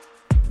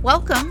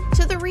Welcome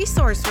to the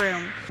Resource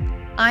Room.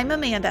 I'm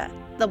Amanda,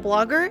 the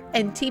blogger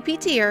and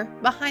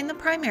TPTer behind the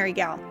Primary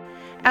Gal.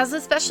 As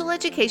a special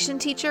education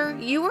teacher,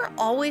 you are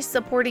always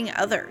supporting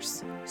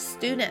others,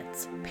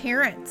 students,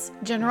 parents,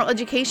 general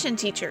education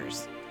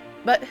teachers.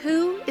 But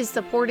who is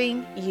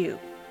supporting you?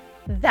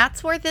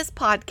 That's where this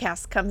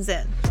podcast comes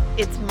in.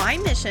 It's my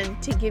mission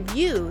to give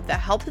you the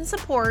help and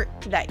support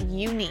that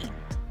you need.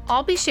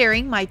 I'll be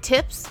sharing my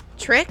tips,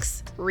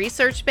 tricks,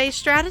 research-based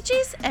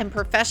strategies, and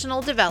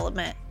professional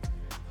development.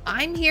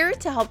 I'm here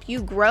to help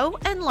you grow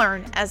and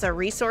learn as a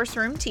resource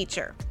room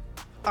teacher.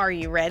 Are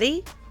you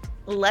ready?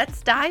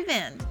 Let's dive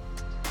in.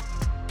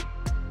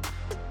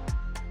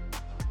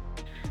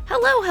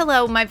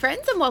 Hello, my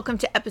friends, and welcome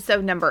to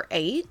episode number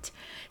 8.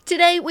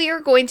 Today, we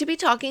are going to be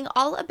talking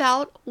all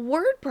about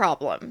word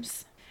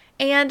problems.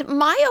 And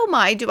my, oh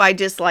my, do I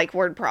dislike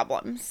word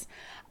problems.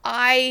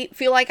 I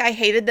feel like I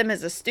hated them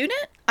as a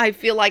student. I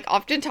feel like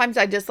oftentimes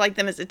I dislike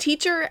them as a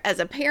teacher, as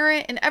a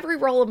parent, in every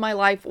role of my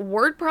life.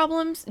 Word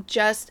problems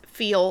just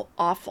feel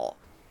awful.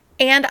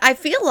 And I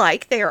feel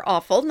like they are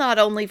awful, not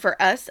only for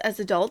us as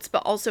adults,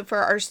 but also for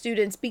our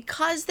students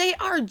because they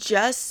are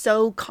just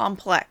so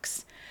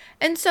complex.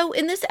 And so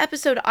in this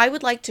episode, I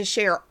would like to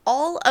share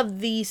all of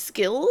the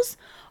skills,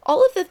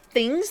 all of the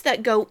things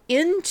that go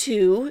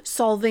into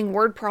solving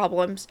word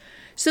problems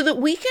so that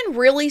we can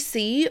really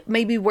see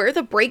maybe where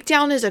the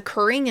breakdown is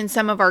occurring in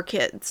some of our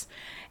kids.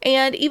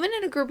 And even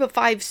in a group of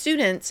 5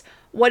 students,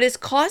 what is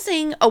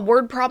causing a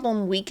word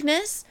problem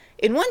weakness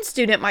in one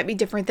student might be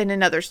different than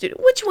another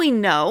student, which we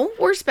know.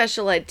 We're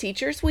special ed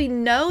teachers. We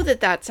know that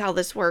that's how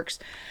this works.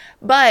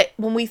 But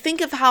when we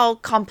think of how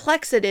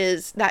complex it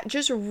is, that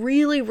just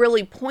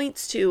really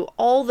points to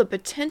all the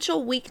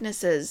potential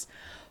weaknesses,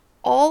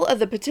 all of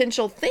the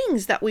potential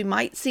things that we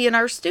might see in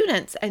our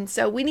students. And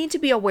so we need to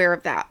be aware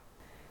of that.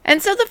 And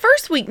so the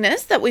first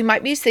weakness that we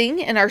might be seeing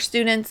in our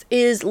students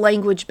is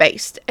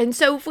language-based. And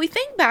so if we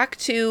think back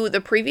to the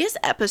previous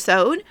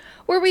episode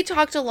where we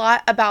talked a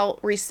lot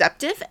about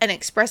receptive and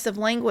expressive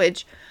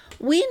language,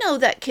 we know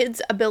that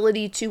kids'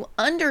 ability to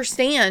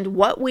understand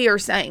what we are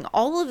saying,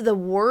 all of the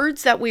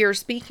words that we are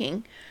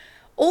speaking,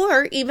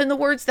 or even the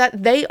words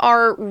that they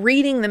are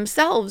reading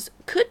themselves,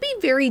 could be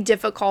very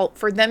difficult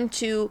for them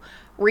to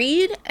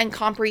read and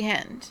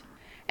comprehend.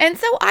 And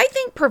so I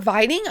think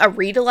providing a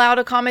read aloud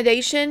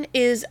accommodation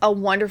is a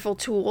wonderful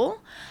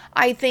tool.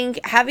 I think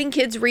having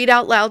kids read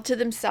out loud to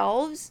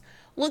themselves,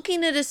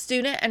 looking at a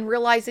student and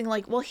realizing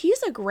like, well,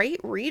 he's a great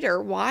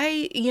reader.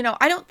 Why?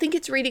 I don't think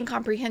it's reading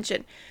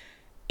comprehension.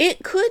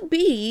 It could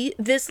be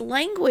this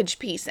language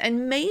piece.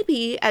 And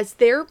maybe as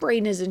their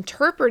brain is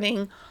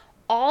interpreting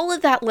all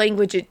of that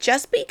language, it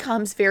just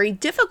becomes very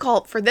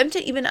difficult for them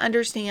to even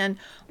understand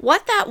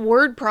what that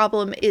word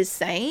problem is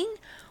saying,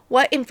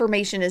 what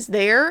information is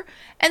there,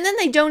 and then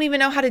they don't even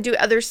know how to do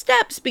other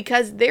steps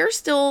because they're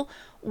still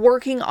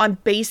working on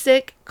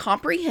basic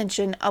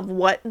comprehension of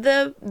what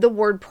the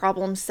word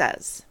problem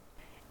says.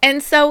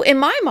 And so in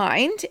my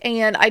mind,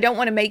 and I don't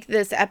want to make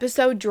this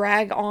episode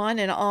drag on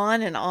and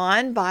on and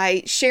on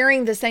by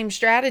sharing the same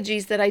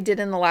strategies that I did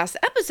in the last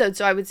episode,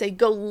 so I would say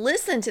go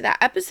listen to that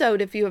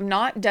episode if you have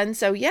not done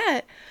so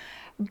yet.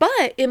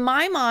 But in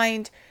my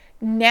mind,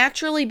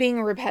 naturally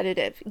being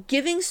repetitive,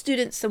 giving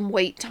students some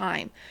wait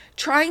time,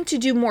 trying to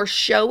do more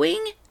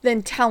showing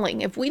than telling.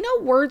 If we know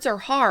words are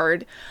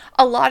hard,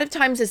 a lot of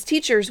times as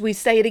teachers, we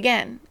say it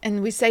again,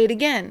 and we say it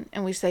again,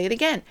 and we say it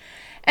again.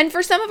 And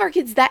for some of our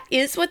kids, that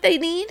is what they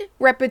need.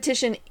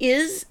 Repetition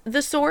is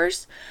the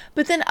source.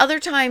 But then other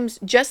times,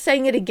 just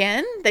saying it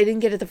again, they didn't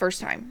get it the first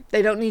time.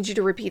 They don't need you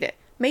to repeat it.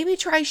 Maybe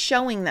try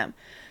showing them.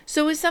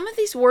 So with some of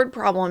these word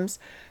problems,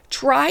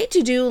 try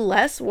to do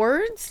less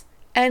words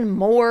and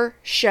more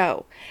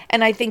show.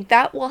 And I think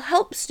that will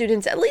help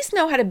students at least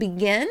know how to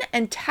begin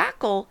and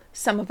tackle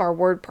some of our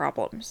word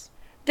problems.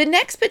 The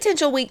next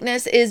potential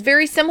weakness is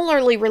very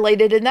similarly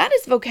related, and that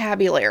is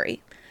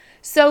vocabulary.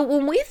 So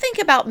when we think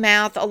about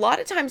math, a lot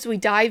of times we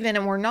dive in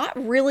and we're not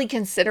really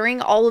considering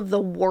all of the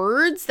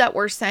words that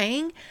we're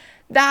saying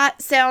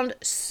that sound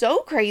so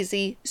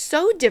crazy,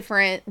 so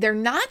different. They're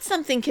not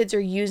something kids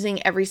are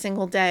using every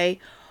single day.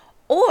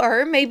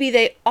 Or maybe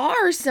they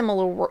are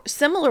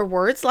similar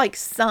words like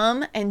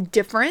some and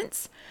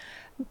difference,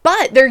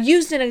 but they're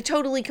used in a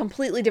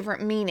completely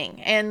different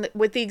meaning. And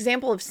with the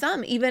example of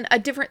some, even a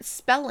different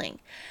spelling.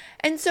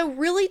 And so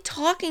really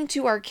talking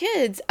to our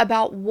kids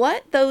about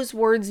what those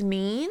words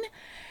mean.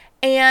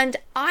 And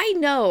I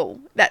know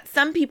that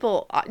some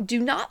people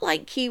do not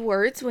like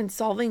keywords when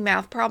solving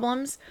math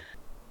problems,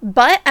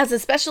 but as a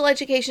special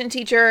education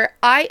teacher,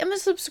 I am a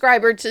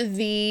subscriber to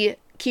the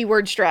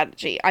keyword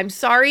strategy. I'm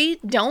sorry,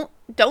 don't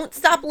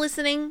stop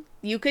listening.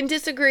 You can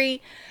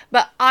disagree,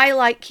 but I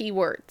like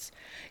keywords.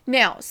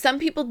 Now, some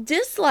people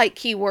dislike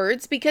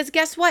keywords because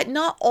guess what?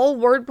 Not all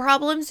word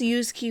problems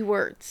use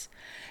keywords.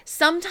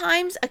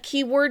 Sometimes a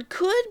keyword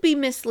could be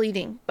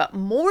misleading, but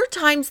more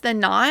times than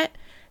not,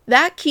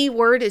 that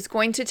keyword is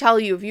going to tell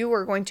you if you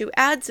are going to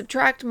add,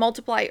 subtract,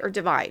 multiply, or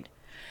divide.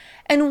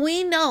 And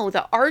we know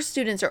that our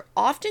students are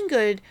often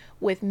good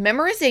with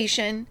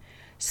memorization,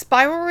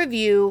 spiral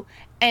review,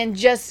 and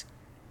just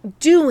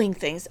doing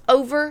things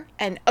over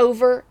and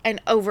over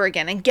and over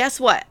again. And guess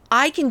what?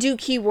 I can do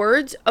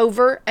keywords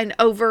over and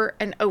over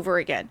and over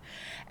again.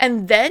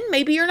 And then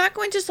maybe you're not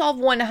going to solve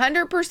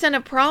 100%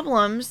 of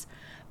problems,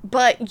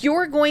 but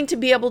you're going to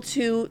be able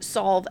to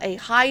solve a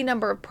high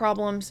number of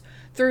problems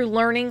through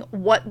learning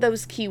what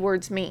those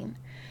keywords mean.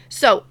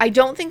 So I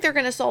don't think they're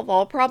going to solve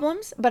all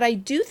problems, but I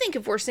do think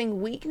if we're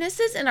seeing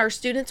weaknesses in our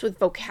students with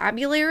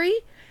vocabulary,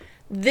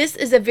 this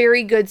is a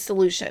very good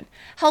solution.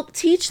 Help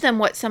teach them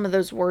what some of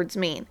those words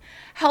mean.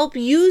 Help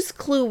use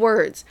clue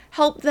words.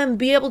 Help them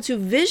be able to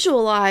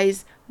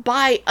visualize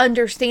by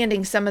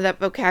understanding some of that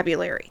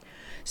vocabulary.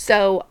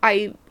 So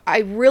I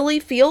really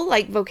feel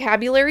like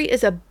vocabulary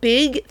is a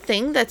big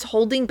thing that's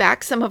holding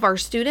back some of our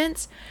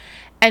students.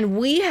 And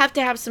we have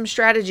to have some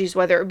strategies,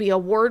 whether it be a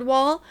word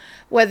wall,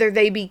 whether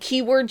they be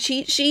keyword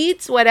cheat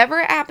sheets, whatever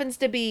it happens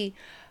to be.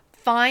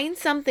 Find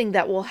something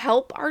that will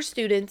help our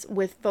students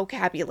with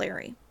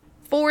vocabulary.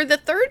 For the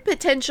third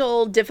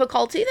potential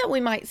difficulty that we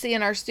might see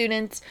in our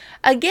students,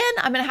 again,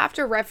 I'm going to have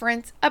to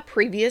reference a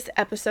previous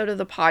episode of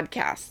the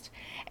podcast.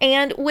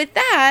 And with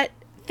that,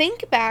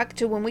 think back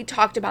to when we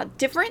talked about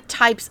different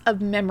types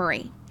of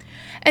memory.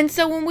 And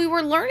so when we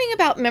were learning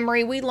about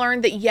memory, we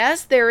learned that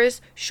yes, there is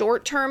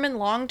short-term and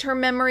long-term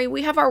memory.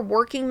 We have our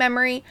working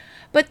memory,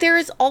 but there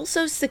is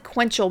also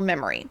sequential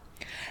memory.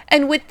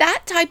 And with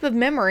that type of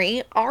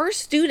memory, our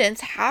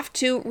students have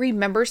to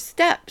remember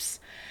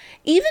steps.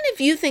 Even if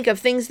you think of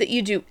things that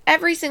you do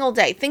every single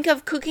day, think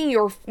of cooking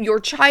your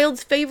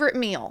child's favorite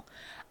meal.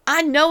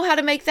 I know how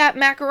to make that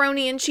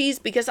macaroni and cheese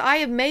because I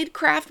have made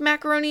Kraft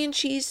macaroni and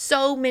cheese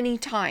so many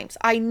times.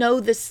 I know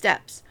the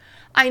steps.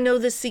 I know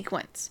the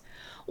sequence.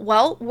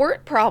 Well,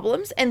 word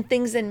problems and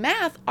things in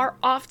math are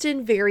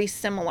often very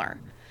similar.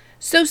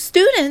 So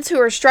students who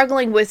are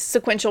struggling with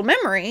sequential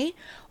memory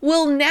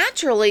will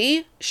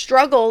naturally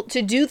struggle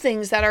to do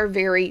things that are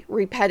very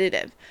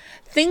repetitive.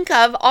 Think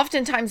of,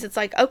 oftentimes it's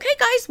like, okay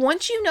guys,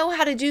 once you know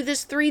how to do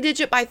this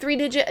 3-digit by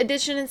 3-digit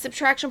addition and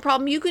subtraction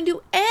problem, you can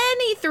do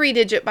any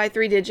 3-digit by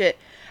 3-digit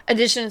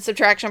addition and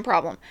subtraction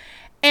problem.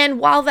 And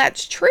while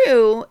that's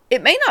true,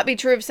 it may not be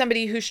true of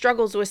somebody who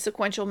struggles with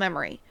sequential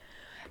memory.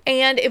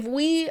 And if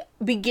we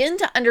begin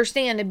to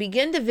understand and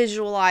begin to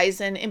visualize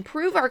and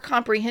improve our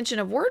comprehension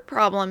of word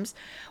problems,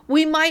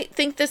 we might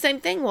think the same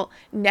thing. Well,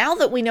 now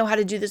that we know how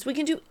to do this, we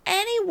can do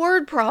any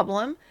word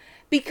problem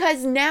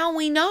because now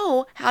we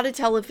know how to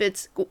tell if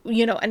it's,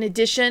 an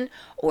addition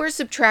or a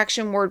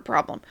subtraction word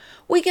problem.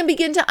 We can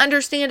begin to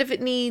understand if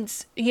it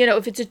needs,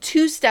 if it's a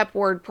 2-step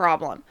word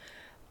problem.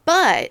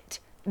 But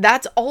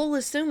that's all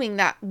assuming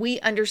that we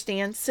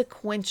understand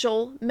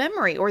sequential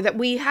memory or that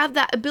we have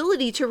that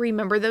ability to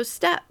remember those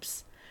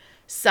steps.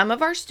 Some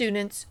of our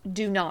students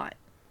do not.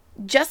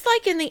 Just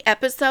like in the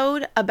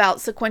episode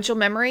about sequential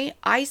memory,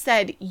 I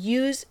said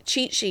use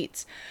cheat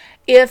sheets.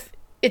 If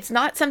it's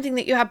not something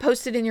that you have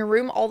posted in your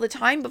room all the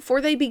time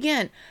before they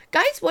begin,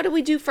 guys, what do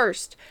we do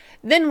first?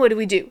 Then what do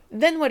we do?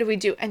 Then what do we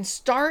do? And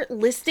start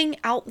listing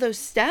out those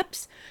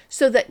steps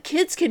so that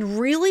kids can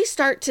really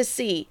start to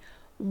see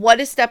what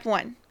is step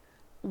 1.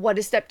 What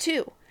is step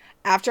 2?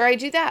 After I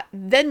do that,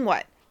 then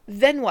what?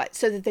 Then what?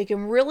 So that they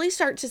can really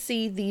start to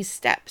see these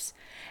steps.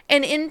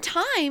 And in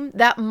time,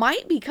 that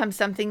might become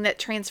something that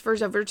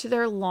transfers over to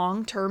their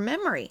long-term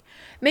memory.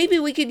 Maybe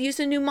we could use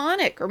a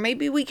mnemonic, or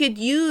maybe we could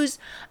use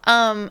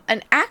an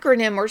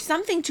acronym or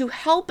something to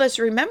help us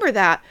remember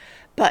that.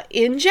 But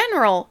in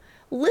general,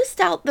 list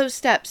out those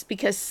steps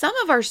because some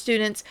of our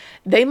students,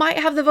 they might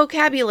have the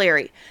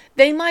vocabulary.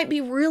 They might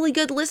be really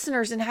good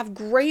listeners and have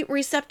great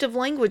receptive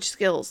language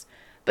skills.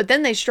 But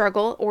then they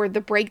struggle or the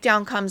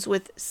breakdown comes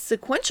with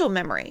sequential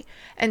memory.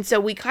 And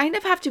so we kind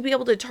of have to be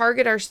able to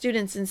target our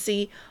students and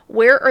see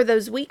where are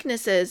those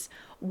weaknesses,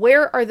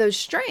 where are those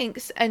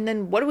strengths, and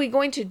then what are we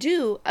going to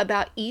do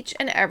about each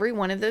and every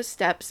one of those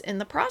steps in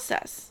the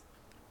process.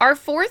 Our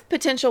fourth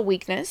potential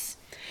weakness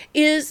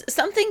is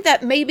something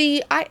that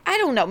maybe, I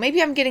don't know,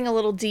 maybe I'm getting a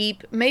little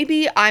deep,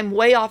 maybe I'm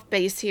way off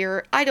base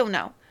here, I don't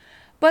know.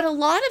 But a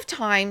lot of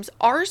times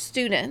our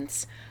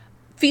students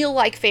feel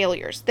like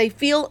failures. They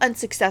feel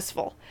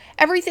unsuccessful.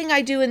 Everything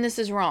I do in this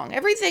is wrong.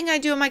 Everything I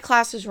do in my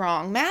class is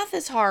wrong. Math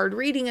is hard.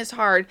 Reading is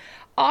hard.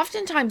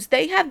 Oftentimes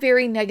they have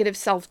very negative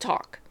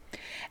self-talk.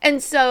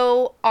 And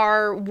so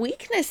our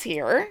weakness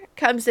here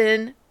comes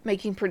in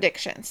making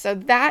predictions. So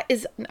that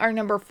is our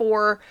number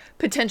 4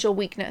 potential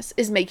weakness,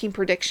 is making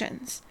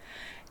predictions.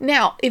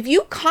 Now, if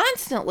you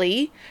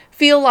constantly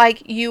feel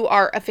like you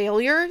are a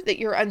failure, that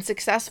you're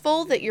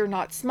unsuccessful, that you're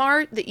not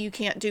smart, that you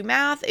can't do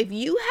math, if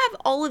you have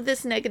all of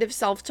this negative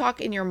self-talk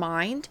in your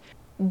mind,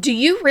 do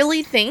you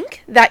really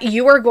think that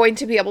you are going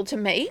to be able to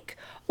make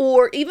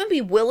or even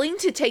be willing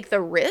to take the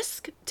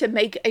risk to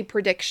make a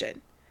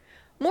prediction?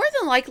 More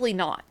than likely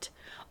not.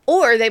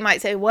 Or they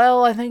might say,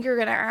 well, I think you're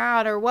going to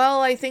add, or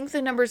well, I think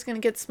the number's going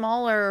to get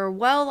smaller, or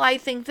well, I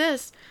think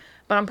this,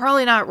 but I'm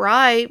probably not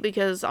right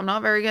because I'm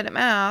not very good at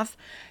math.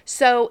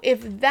 So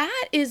if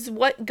that is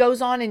what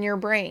goes on in your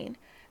brain,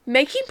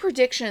 making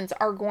predictions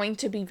are going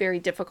to be very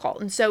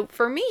difficult. And so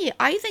for me,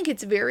 I think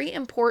it's very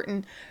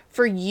important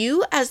for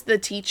you as the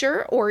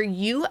teacher or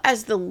you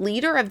as the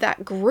leader of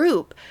that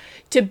group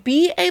to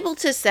be able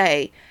to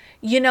say,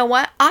 you know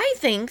what, I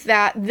think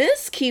that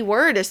this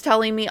keyword is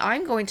telling me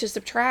I'm going to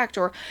subtract,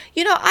 or,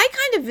 I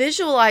kind of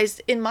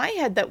visualized in my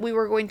head that we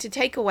were going to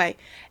take away,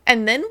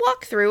 and then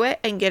walk through it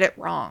and get it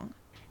wrong.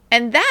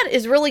 And that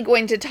is really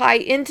going to tie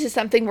into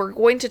something we're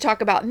going to talk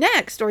about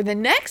next, or the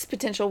next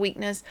potential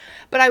weakness.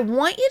 But I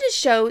want you to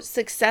show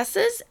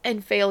successes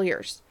and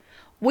failures.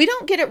 We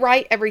don't get it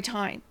right every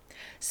time.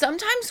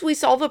 Sometimes we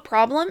solve a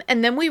problem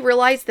and then we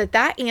realize that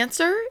that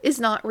answer is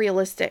not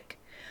realistic.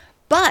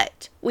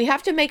 But we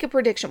have to make a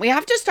prediction. We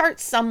have to start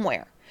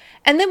somewhere.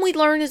 And then we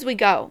learn as we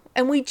go,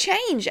 and we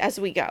change as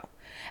we go.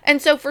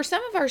 And so for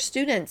some of our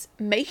students,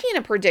 making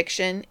a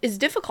prediction is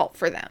difficult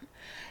for them.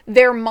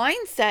 Their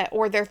mindset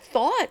or their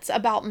thoughts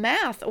about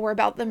math or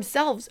about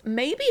themselves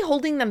may be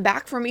holding them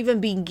back from even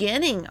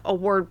beginning a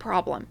word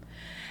problem.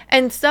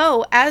 And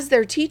so as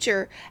their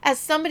teacher, as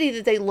somebody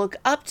that they look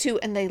up to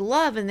and they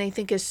love and they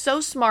think is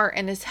so smart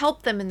and has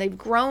helped them and they've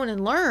grown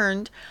and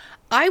learned,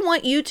 I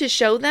want you to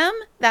show them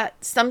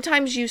that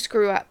sometimes you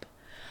screw up.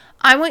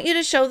 I want you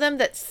to show them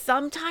that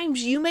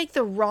sometimes you make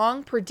the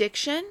wrong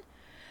prediction,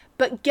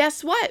 but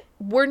guess what?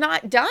 We're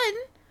not done.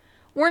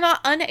 We're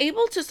not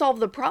unable to solve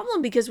the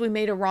problem because we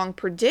made a wrong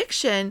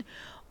prediction.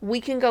 We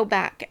can go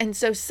back. And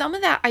so some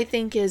of that, I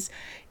think, is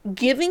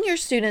giving your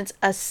students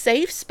a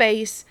safe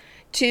space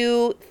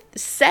to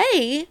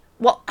say,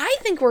 well, I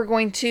think we're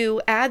going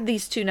to add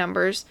these two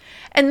numbers,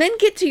 and then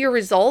get to your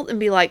result and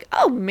be like,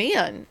 oh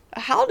man,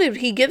 how did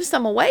he give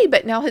some away,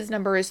 but now his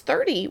number is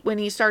 30 when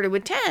he started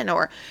with 10?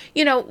 Or,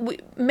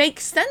 make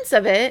sense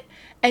of it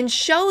and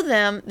show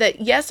them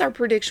that, yes, our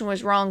prediction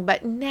was wrong,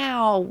 but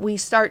now we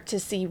start to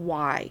see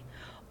why.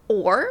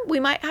 Or we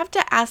might have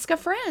to ask a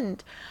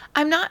friend,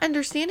 I'm not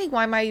understanding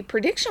why my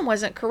prediction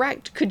wasn't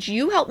correct. Could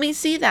you help me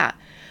see that?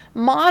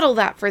 Model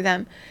that for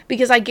them,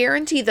 because I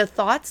guarantee the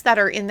thoughts that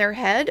are in their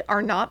head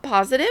are not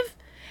positive.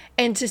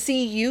 And to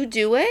see you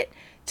do it,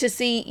 to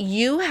see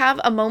you have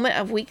a moment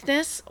of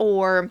weakness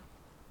or,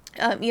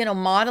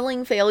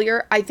 modeling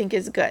failure, I think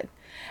is good.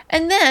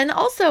 And then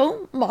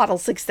also model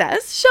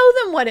success, show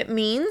them what it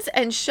means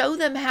and show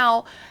them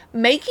how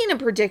making a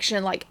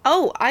prediction like,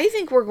 oh, I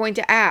think we're going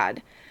to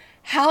add.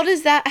 How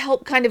does that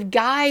help kind of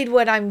guide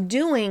what I'm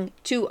doing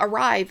to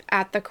arrive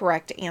at the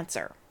correct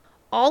answer?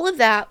 All of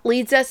that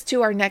leads us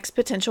to our next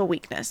potential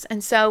weakness.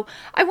 And so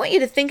I want you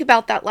to think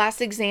about that last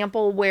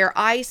example where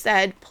I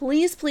said,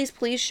 please, please,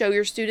 please show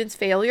your students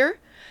failure.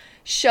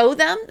 Show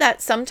them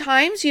that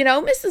sometimes,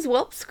 Mrs.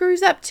 Wilp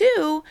screws up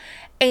too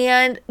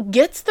and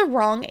gets the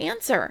wrong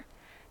answer.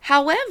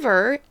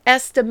 However,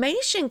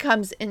 estimation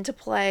comes into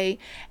play,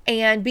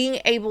 and being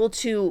able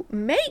to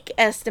make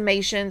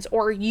estimations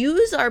or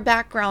use our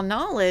background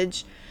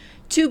knowledge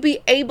to be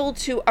able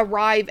to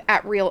arrive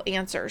at real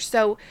answers.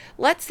 So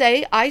let's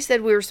say I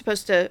said we were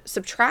supposed to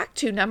subtract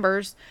two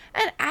numbers,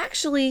 and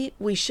actually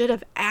we should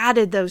have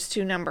added those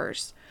two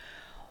numbers.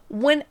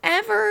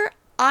 Whenever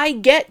I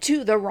get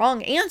to the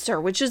wrong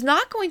answer, which is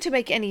not going to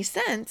make any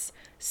sense,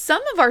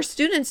 some of our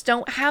students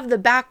don't have the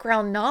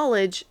background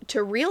knowledge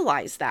to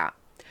realize that.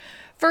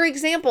 For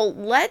example,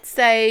 let's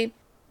say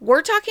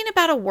we're talking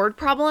about a word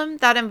problem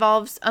that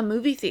involves a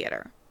movie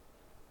theater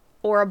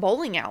or a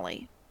bowling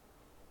alley,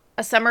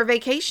 a summer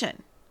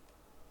vacation,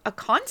 a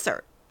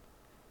concert.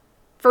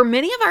 For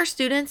many of our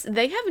students,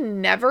 they have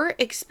never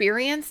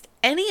experienced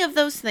any of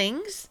those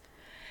things,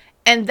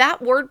 and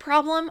that word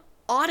problem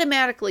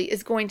automatically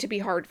is going to be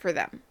hard for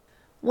them.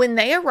 When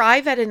they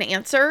arrive at an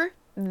answer,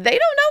 they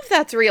don't know if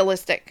that's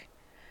realistic.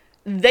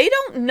 They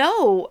don't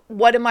know,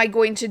 what am I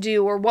going to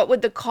do, or what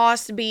would the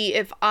cost be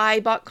if I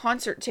bought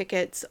concert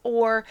tickets,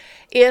 or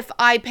if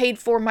I paid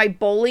for my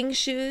bowling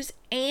shoes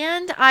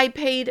and I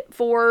paid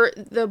for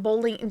the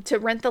bowling to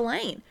rent the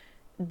lane.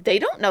 They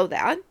don't know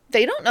that.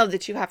 They don't know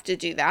that you have to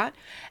do that.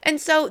 And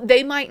so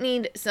they might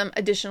need some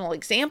additional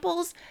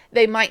examples.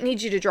 They might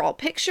need you to draw a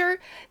picture.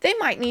 They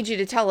might need you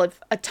to tell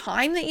a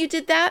time that you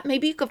did that.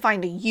 Maybe you could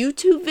find a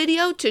YouTube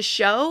video to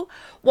show.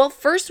 Well,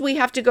 first we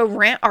have to go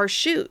rent our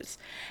shoes.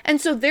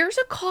 And so there's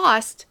a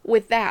cost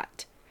with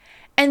that.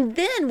 And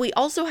then we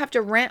also have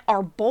to rent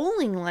our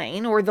bowling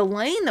lane, or the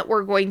lane that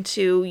we're going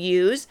to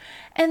use.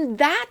 And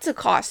that's a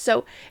cost.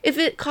 So if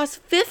it costs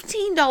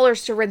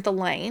 $15 to rent the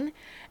lane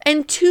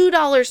and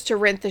 $2 to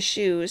rent the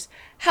shoes,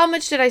 how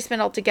much did I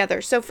spend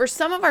altogether? So for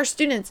some of our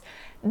students,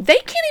 they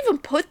can't even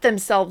put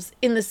themselves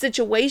in the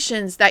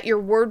situations that your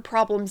word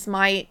problems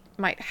might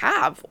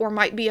have or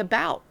might be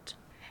about.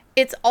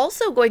 It's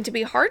also going to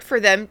be hard for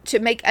them to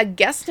make a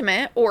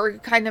guesstimate or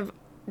kind of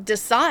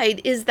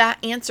decide, is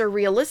that answer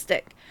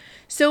realistic?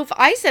 So if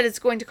I said it's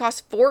going to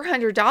cost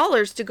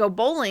 $400 to go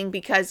bowling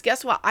because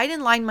guess what? I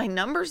didn't line my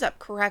numbers up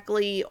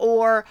correctly,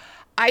 or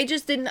I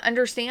just didn't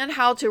understand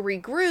how to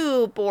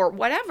regroup, or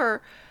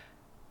whatever.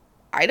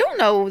 I don't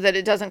know that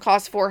it doesn't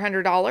cost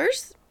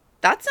 $400.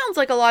 That sounds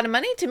like a lot of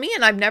money to me,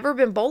 and I've never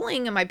been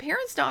bowling and my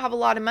parents don't have a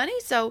lot of money,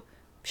 so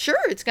Sure,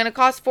 it's going to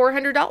cost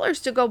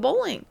 $400 to go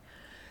bowling.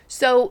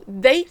 So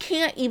they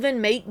can't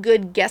even make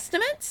good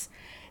guesstimates.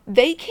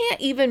 They can't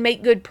even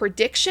make good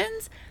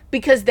predictions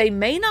because they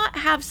may not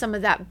have some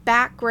of that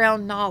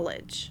background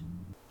knowledge.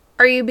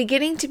 Are you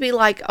beginning to be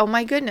like, oh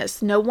my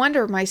goodness, no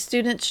wonder my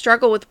students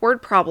struggle with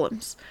word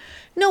problems.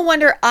 No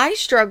wonder I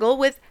struggle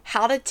with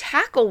how to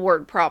tackle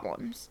word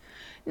problems.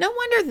 No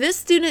wonder this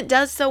student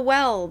does so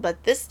well,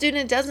 but this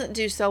student doesn't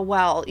do so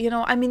well.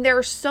 There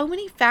are so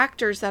many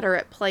factors that are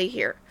at play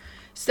here.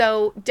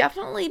 So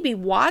definitely be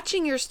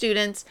watching your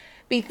students,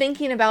 be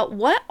thinking about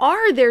what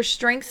are their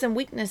strengths and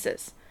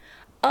weaknesses.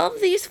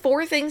 Of these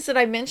 4 things that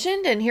I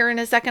mentioned, and here in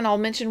a second I'll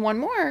mention one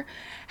more,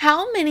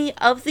 how many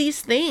of these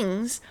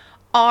things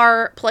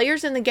are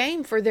players in the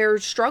game for their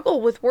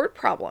struggle with word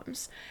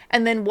problems?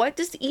 And then what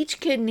does each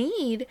kid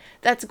need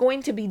that's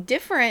going to be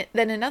different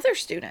than another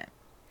student?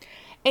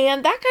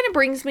 And that kind of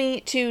brings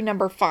me to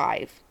number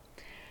 5.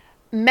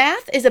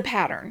 Math is a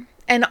pattern.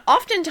 And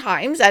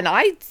oftentimes, and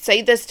I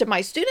say this to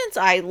my students,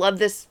 I love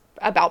this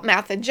about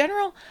math in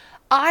general.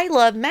 I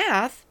love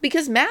math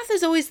because math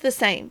is always the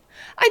same.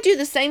 I do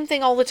the same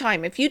thing all the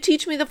time. If you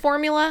teach me the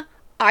formula,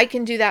 I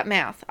can do that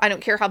math. I don't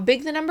care how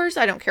big the numbers.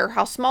 I don't care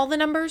how small the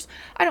numbers.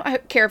 I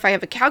don't care if I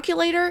have a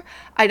calculator.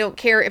 I don't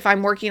care if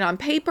I'm working on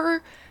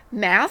paper.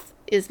 Math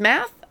is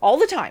math all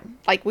the time.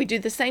 Like, we do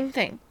the same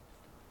thing.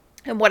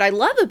 And what I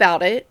love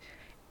about it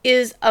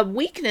is a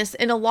weakness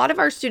in a lot of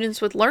our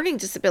students with learning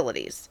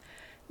disabilities.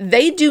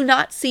 They do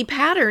not see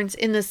patterns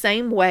in the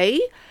same way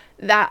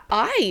that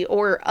I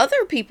or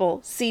other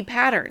people see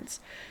patterns.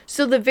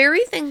 So the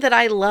very thing that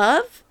I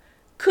love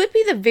could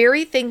be the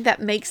very thing that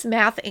makes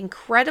math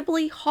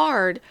incredibly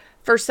hard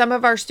for some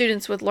of our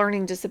students with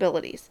learning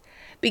disabilities,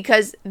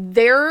 because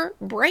their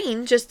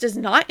brain just does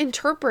not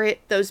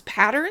interpret those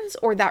patterns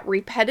or that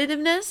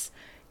repetitiveness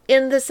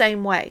in the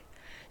same way.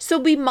 So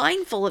be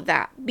mindful of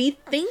that. Be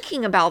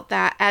thinking about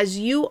that as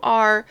you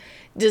are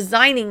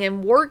designing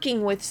and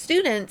working with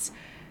students.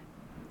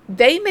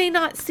 They may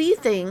not see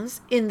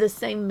things in the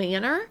same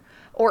manner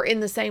or in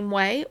the same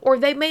way, or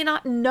they may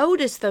not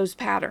notice those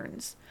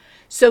patterns.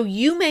 So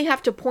you may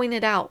have to point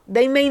it out.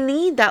 They may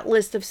need that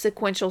list of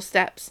sequential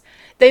steps.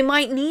 They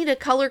might need a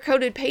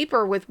color-coded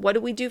paper with what do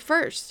we do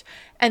first?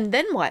 And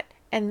then what?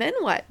 And then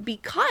what?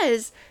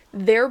 Because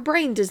their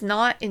brain does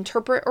not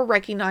interpret or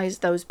recognize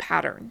those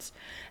patterns.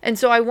 And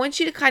so I want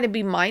you to kind of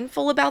be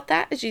mindful about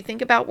that as you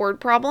think about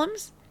word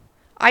problems.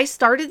 I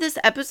started this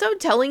episode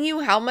telling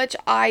you how much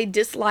I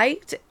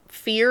disliked,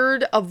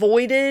 feared,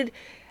 avoided,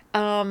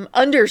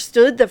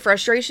 understood the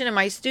frustration in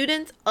my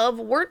students of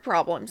word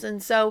problems.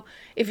 And so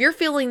if you're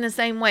feeling the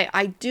same way,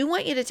 I do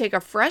want you to take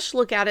a fresh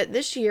look at it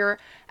this year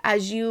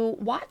as you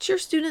watch your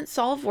students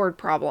solve word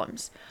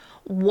problems.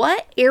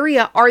 What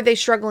area are they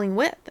struggling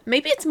with?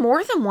 Maybe it's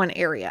more than one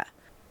area.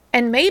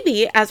 And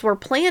maybe as we're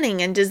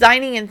planning and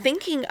designing and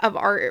thinking of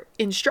our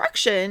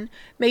instruction,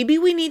 maybe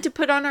we need to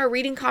put on our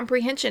reading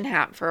comprehension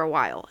hat for a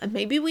while. And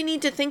maybe we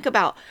need to think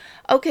about,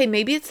 okay,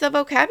 maybe it's the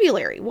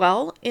vocabulary.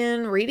 Well,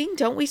 in reading,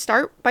 don't we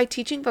start by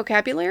teaching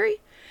vocabulary?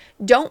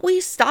 Don't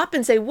we stop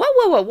and say,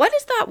 whoa, what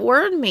does that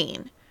word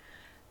mean?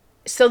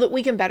 So that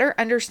we can better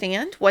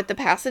understand what the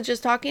passage is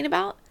talking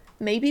about.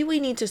 Maybe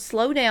we need to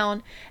slow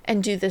down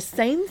and do the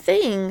same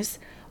things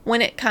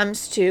when it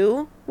comes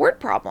to word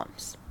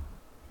problems.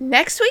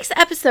 Next week's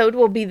episode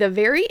will be the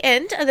very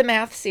end of the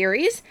math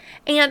series,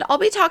 and I'll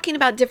be talking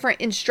about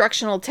different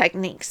instructional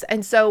techniques.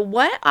 And so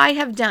what I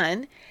have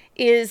done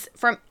is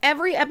from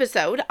every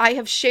episode, I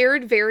have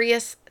shared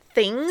various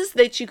things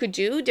that you could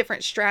do,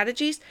 different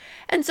strategies.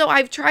 And so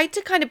I've tried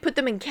to kind of put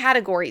them in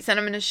categories, and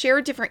I'm going to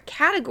share different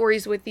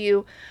categories with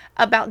you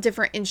about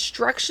different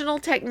instructional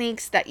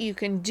techniques that you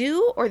can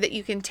do or that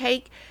you can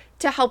take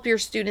to help your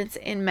students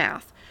in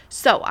math.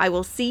 So I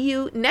will see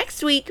you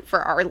next week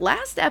for our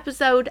last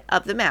episode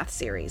of the math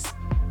series.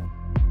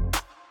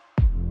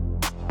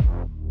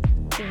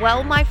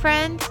 Well, my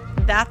friend,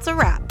 that's a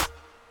wrap.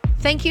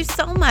 Thank you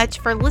so much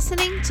for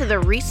listening to the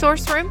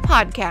Resource Room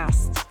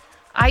podcast.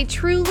 I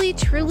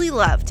truly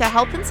love to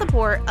help and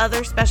support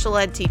other special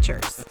ed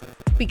teachers.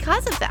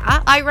 Because of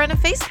that, I run a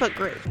Facebook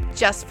group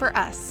just for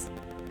us.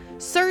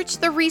 Search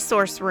the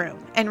Resource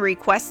Room and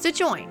request to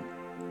join.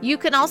 You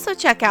can also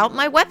check out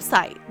my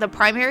website,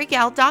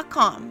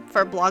 theprimarygal.com,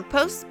 for blog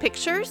posts,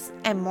 pictures,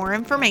 and more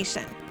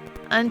information.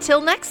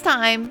 Until next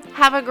time,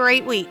 have a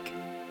great week.